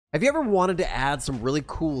Have you ever wanted to add some really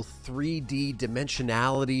cool 3D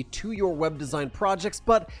dimensionality to your web design projects,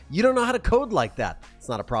 but you don't know how to code like that? It's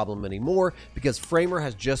not a problem anymore because Framer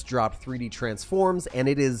has just dropped 3D transforms and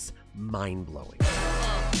it is mind-blowing.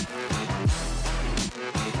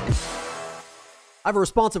 I have a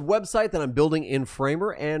responsive website that I'm building in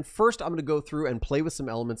Framer, and first I'm going to go through and play with some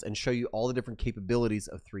elements and show you all the different capabilities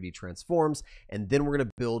of 3D transforms, and then we're going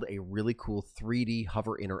to build a really cool 3D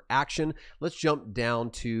hover interaction. Let's jump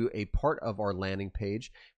down to a part of our landing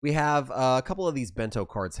page. We have a couple of these bento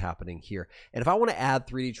cards happening here, and if I want to add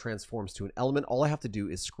 3D transforms to an element, all I have to do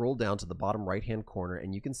is scroll down to the bottom right-hand corner,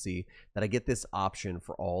 and you can see that I get this option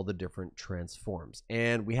for all the different transforms,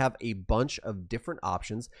 and we have a bunch of different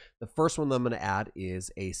options. The first one that I'm going to add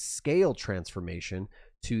is a scale transformation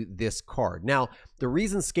to this card. Now, the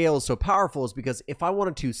reason scale is so powerful is because if I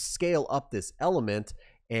wanted to scale up this element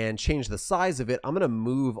and change the size of it, I'm going to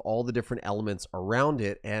move all the different elements around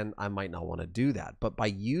it, and I might not want to do that. But by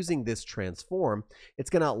using this transform, it's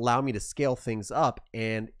going to allow me to scale things up,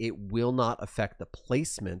 and it will not affect the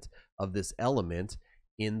placement of this element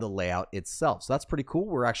in the layout itself. So that's pretty cool.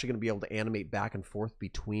 We're actually going to be able to animate back and forth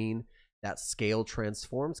between that scale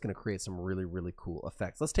transform. It's going to create some really, really cool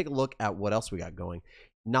effects. Let's take a look at what else we got going.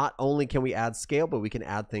 Not only can we add scale, but we can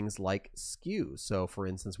add things like skew. So for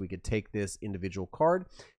instance, we could take this individual card,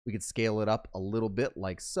 we could scale it up a little bit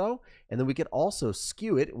like so, and then we could also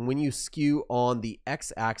skew it. And when you skew on the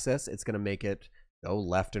x-axis, it's going to make it go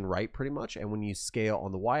left and right pretty much. And when you scale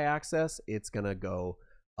on the y-axis, it's going to go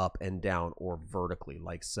up and down or vertically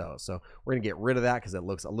like so. So we're going to get rid of that because it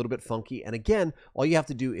looks a little bit funky. And again, all you have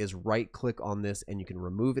to do is right click on this and you can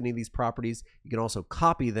remove any of these properties. You can also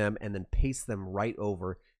copy them and then paste them right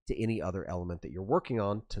over to any other element that you're working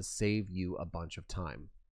on to save you a bunch of time.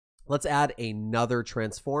 Let's add another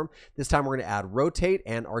transform. This time we're going to add rotate,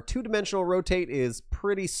 and our two-dimensional rotate is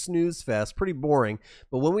pretty snooze fest, pretty boring.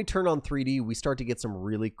 But when we turn on 3D, we start to get some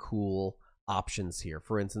really cool options here.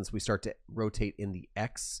 For instance, we start to rotate in the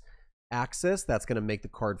X axis. That's going to make the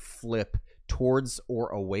card flip towards or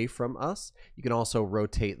away from us. You can also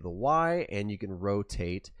rotate the Y, and you can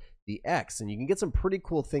rotate the X, and you can get some pretty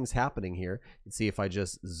cool things happening here. You can see if I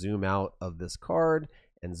just zoom out of this card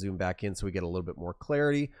and zoom back in so we get a little bit more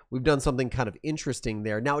clarity. We've done something kind of interesting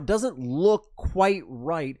there. Now, it doesn't look quite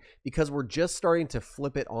right because we're just starting to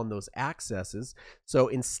flip it on those axes. So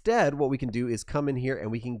instead, what we can do is come in here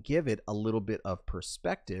and we can give it a little bit of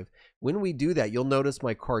perspective. When we do that, you'll notice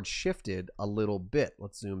my card shifted a little bit.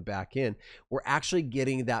 Let's zoom back in. We're actually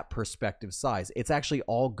getting that perspective size. It's actually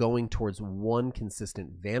all going towards one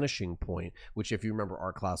consistent vanishing point, which if you remember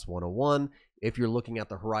Art Class 101, if you're looking at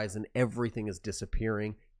the horizon, everything is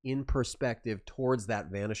disappearing in perspective towards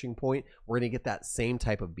that vanishing point. We're going to get that same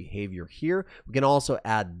type of behavior here. We can also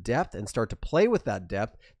add depth and start to play with that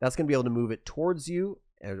depth. That's going to be able to move it towards you,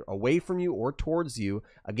 away from you, or towards you,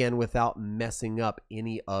 again, without messing up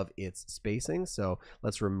any of its spacing. So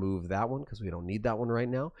let's remove that one because we don't need that one right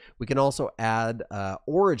now. We can also add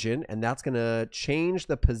origin, and that's going to change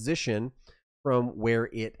the position from where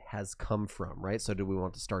it has come from, right? So do we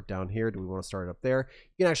want to start down here? Do we want to start up there?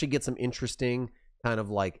 You can actually get some interesting kind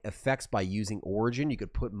of like effects by using origin. You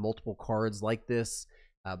could put multiple cards like this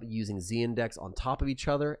using z-index on top of each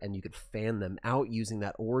other, and you could fan them out using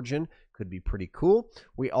that origin. Could be pretty cool.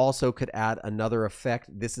 We also could add another effect.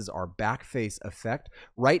 This is our back face effect.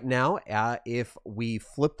 Right now, if we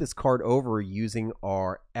flip this card over using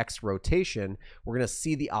our X rotation, we're going to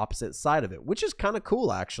see the opposite side of it, which is kind of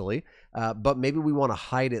cool actually. But maybe we want to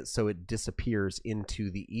hide it so it disappears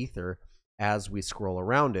into the ether as we scroll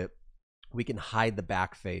around it. We can hide the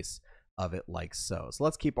back face of it like so. So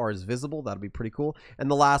let's keep ours visible. That'll be pretty cool.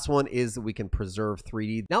 And the last one is that we can preserve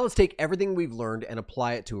 3D. Now let's take everything we've learned and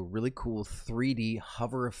apply it to a really cool 3D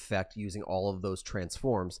hover effect using all of those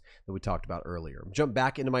transforms that we talked about earlier. Jump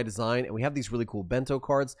back into my design and we have these really cool bento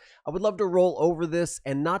cards. I would love to roll over this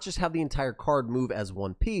and not just have the entire card move as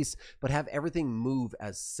one piece, but have everything move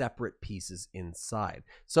as separate pieces inside.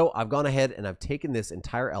 So I've gone ahead and I've taken this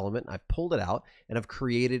entire element, I've pulled it out, and I've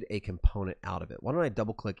created a component out of it. Why don't I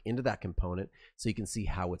double click into that component so you can see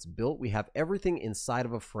how it's built. We have everything inside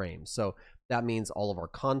of a frame. So that means all of our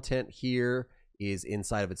content here is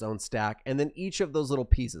inside of its own stack. And then each of those little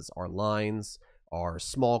pieces, our lines, our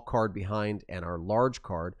small card behind, and our large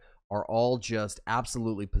card are all just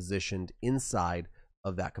absolutely positioned inside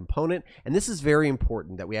of that component. And this is very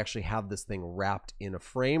important that we actually have this thing wrapped in a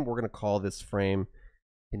frame. We're going to call this frame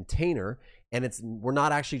container, and we're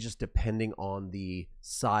not actually just depending on the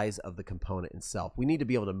size of the component itself. We need to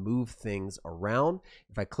be able to move things around.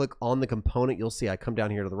 If I click on the component, you'll see I come down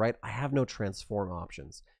here to the right. I have no transform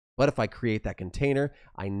options. But if I create that container,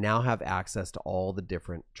 I now have access to all the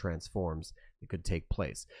different transforms that could take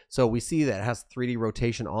place. So we see that it has 3D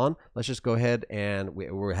rotation on. Let's just go ahead and we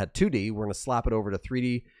had 2D. We're going to slap it over to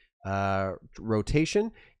 3D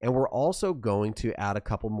rotation. And we're also going to add a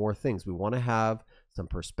couple more things. We want to have some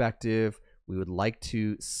perspective. We would like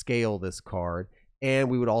to scale this card.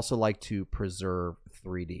 And we would also like to preserve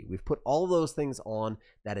 3D. We've put all of those things on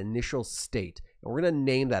that initial state. And we're going to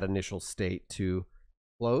name that initial state to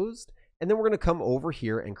closed. And then we're going to come over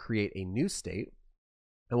here and create a new state.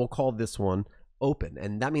 And we'll call this one open.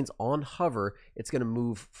 And that means on hover, it's going to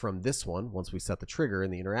move from this one, once we set the trigger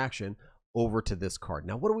in the interaction, over to this card.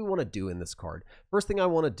 Now, what do we want to do in this card? First thing I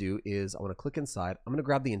want to do is I want to click inside. I'm going to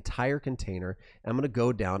grab the entire container. And I'm going to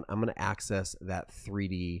go down. I'm going to access that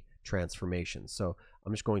 3D transformation. So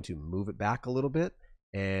I'm just going to move it back a little bit.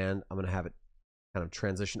 And I'm going to have it kind of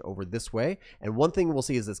transition over this way. And one thing we'll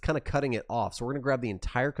see is it's kind of cutting it off. So we're going to grab the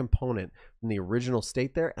entire component from the original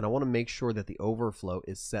state there, and I want to make sure that the overflow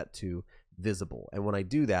is set to visible. And when I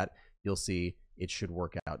do that, you'll see it should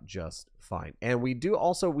work out just fine. And we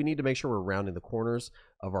need to make sure we're rounding the corners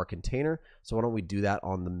of our container. So why don't we do that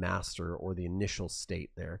on the master or the initial state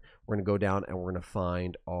there? We're going to go down and we're going to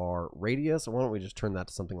find our radius. Why don't we just turn that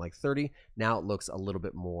to something like 30? Now it looks a little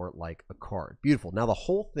bit more like a card. Beautiful. Now the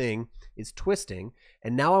whole thing is twisting.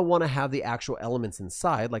 And now I want to have the actual elements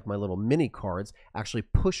inside, like my little mini cards, actually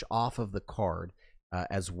push off of the card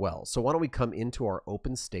as well. So why don't we come into our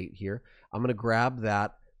open state here? I'm going to grab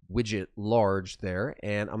that widget large there,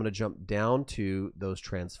 and I'm going to jump down to those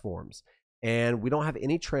transforms. And we don't have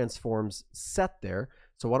any transforms set there,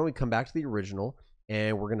 so why don't we come back to the original,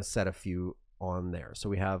 and we're going to set a few on there. So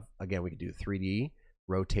we have, again, we could do 3D,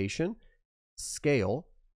 rotation, scale,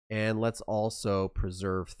 and let's also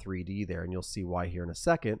preserve 3D there, and you'll see why here in a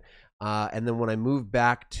second. And then when I move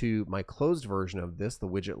back to my closed version of this, the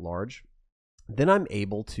widget large, then I'm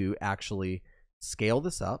able to actually scale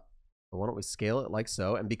this up. Why don't we scale it like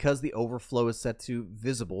so? And because the overflow is set to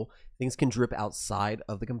visible, things can drip outside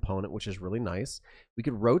of the component, which is really nice. We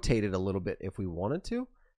could rotate it a little bit if we wanted to.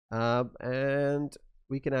 And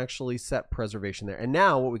we can actually set preservation there. And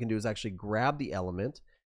now what we can do is actually grab the element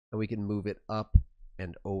and we can move it up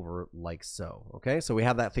and over like so. Okay, so we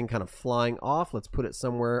have that thing kind of flying off. Let's put it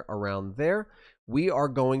somewhere around there. We are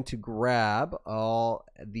going to grab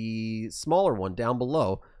the smaller one down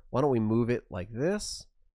below. Why don't we move it like this?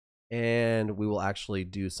 And we will actually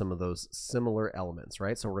do some of those similar elements,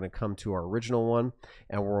 right? So we're going to come to our original one,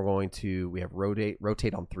 and we're going to, we have rotate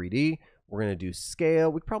on 3D. We're going to do scale.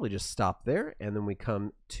 We could probably just stop there, and then we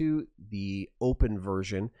come to the open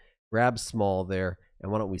version, grab small there, and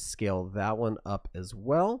why don't we scale that one up as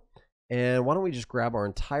well? And why don't we just grab our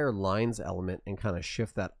entire lines element and kind of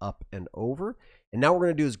shift that up and over? And now what we're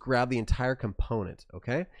going to do is grab the entire component,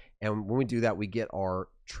 okay? And when we do that, we get our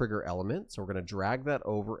trigger element. So we're going to drag that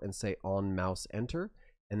over and say on mouse enter.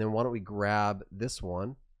 And then why don't we grab this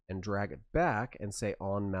one and drag it back and say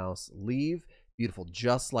on mouse leave. Beautiful,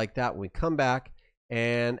 just like that. When we come back,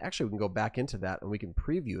 and actually we can go back into that and we can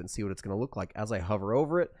preview and see what it's going to look like. As I hover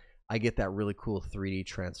over it, I get that really cool 3D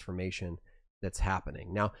transformation that's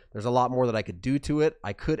happening. Now, there's a lot more that I could do to it.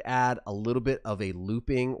 I could add a little bit of a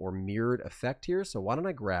looping or mirrored effect here. So why don't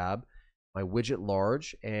I grab my widget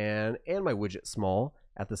large and my widget small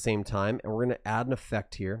at the same time, and we're going to add an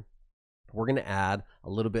effect here. We're going to add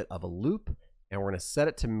a little bit of a loop, and we're going to set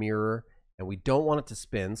it to mirror, and we don't want it to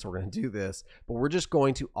spin, so we're going to do this, but we're just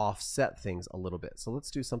going to offset things a little bit. So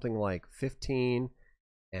let's do something like 15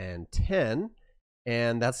 and 10.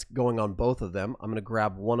 And that's going on both of them. I'm going to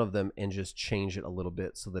grab one of them and just change it a little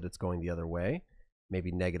bit so that it's going the other way.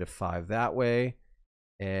 Maybe -5 that way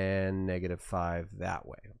and -5 that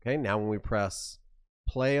way. Okay, now when we press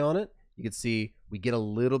play on it, you can see we get a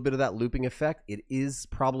little bit of that looping effect. It is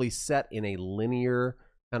probably set in a linear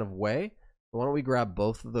kind of way. Why don't we grab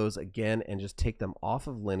both of those again and just take them off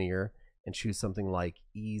of linear and choose something like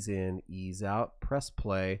ease in, ease out, press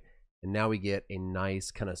play, and now we get a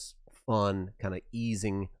nice kind of fun kind of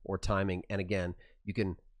easing or timing. And again, you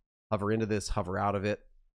can hover into this, hover out of it,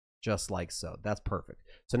 just like so. That's perfect.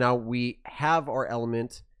 So now we have our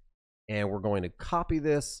element, and we're going to copy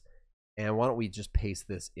this, and why don't we just paste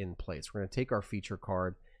this in place? We're going to take our feature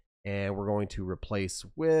card, and we're going to replace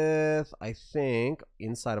with, I think,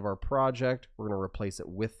 inside of our project, we're going to replace it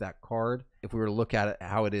with that card. If we were to look at it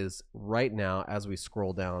how it is right now, as we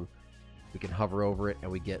scroll down, we can hover over it,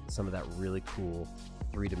 and we get some of that really cool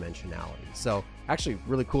 3-dimensionality. So actually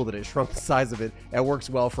really cool that it shrunk the size of it. It works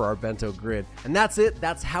well for our bento grid. And that's it.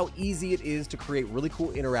 That's how easy it is to create really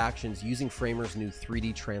cool interactions using Framer's new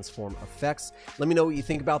 3D transform effects. Let me know what you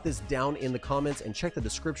think about this down in the comments, and check the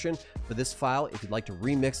description for this file if you'd like to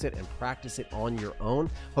remix it and practice it on your own.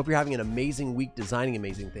 Hope you're having an amazing week designing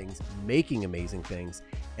amazing things, making amazing things,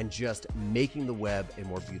 and just making the web a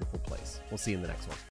more beautiful place. We'll see you in the next one.